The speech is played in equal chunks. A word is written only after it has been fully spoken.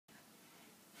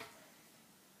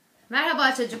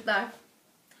Merhaba çocuklar.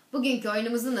 Bugünkü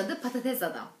oyunumuzun adı Patates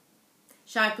Adam.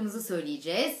 Şarkımızı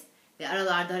söyleyeceğiz ve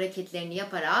aralarda hareketlerini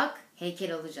yaparak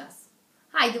heykel olacağız.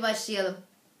 Haydi başlayalım.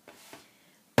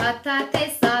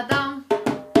 Patates adam,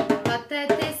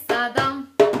 patates adam,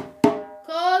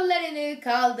 kollarını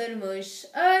kaldırmış,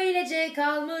 öylece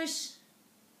kalmış.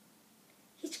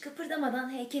 Hiç kıpırdamadan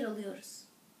heykel oluyoruz.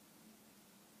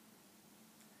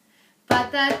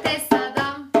 Patates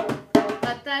adam,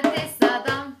 patates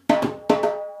adam,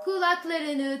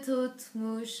 kulaklarını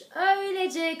tutmuş,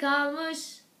 öylece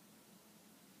kalmış.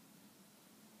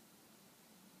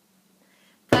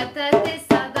 Patates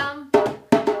adam,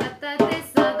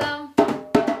 patates adam,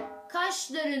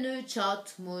 kaşlarını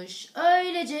çatmış,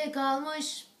 öylece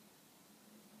kalmış.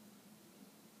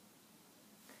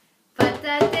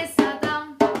 Patates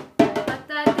adam,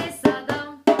 patates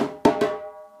adam,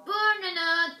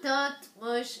 burnunu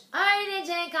tutmuş,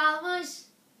 öylece kalmış.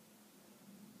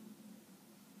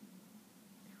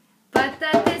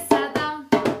 Patates adam,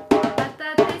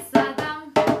 patates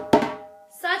adam,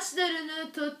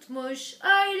 saçlarını tutmuş,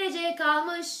 öylece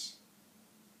kalmış.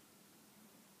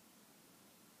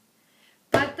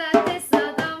 Patates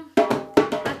adam,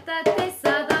 patates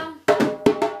adam,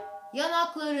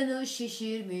 yanaklarını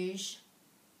şişirmiş,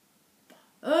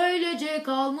 öylece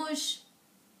kalmış.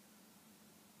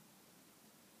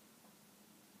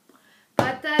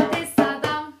 Patates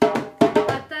adam,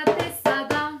 patates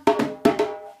adam,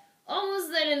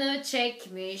 omuzlarını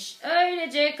çekmiş,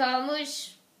 öylece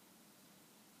kalmış.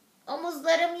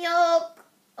 Omuzlarım yok,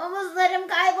 omuzlarım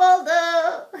kayboldu.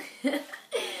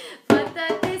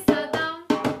 Patates adam,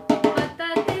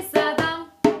 patates adam,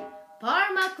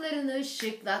 parmaklarını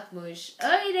şıklatmış,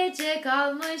 öylece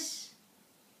kalmış.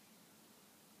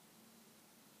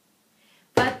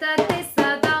 Patates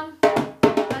adam,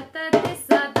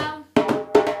 patates adam,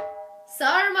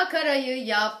 sarma karayı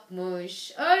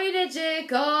yapmış, öylece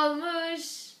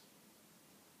kalmış.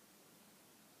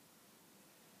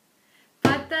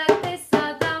 Patates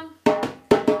adam,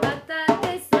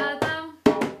 patates adam,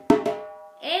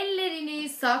 ellerini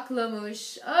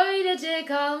saklamış, öylece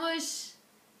kalmış.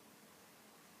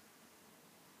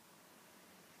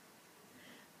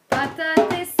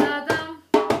 Patates adam,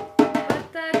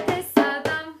 patates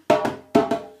adam,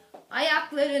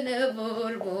 ayaklarını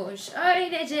vurmuş,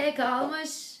 öylece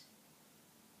kalmış.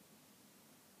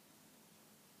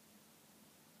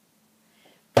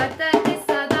 Patates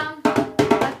adam,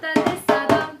 patates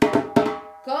adam,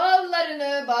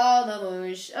 kollarını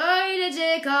bağlamış,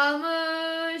 öylece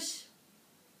kalmış.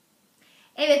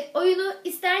 Evet, oyunu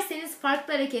isterseniz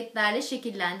farklı hareketlerle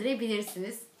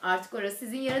şekillendirebilirsiniz. Artık orası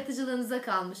sizin yaratıcılığınıza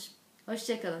kalmış.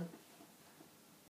 Hoşça kalın.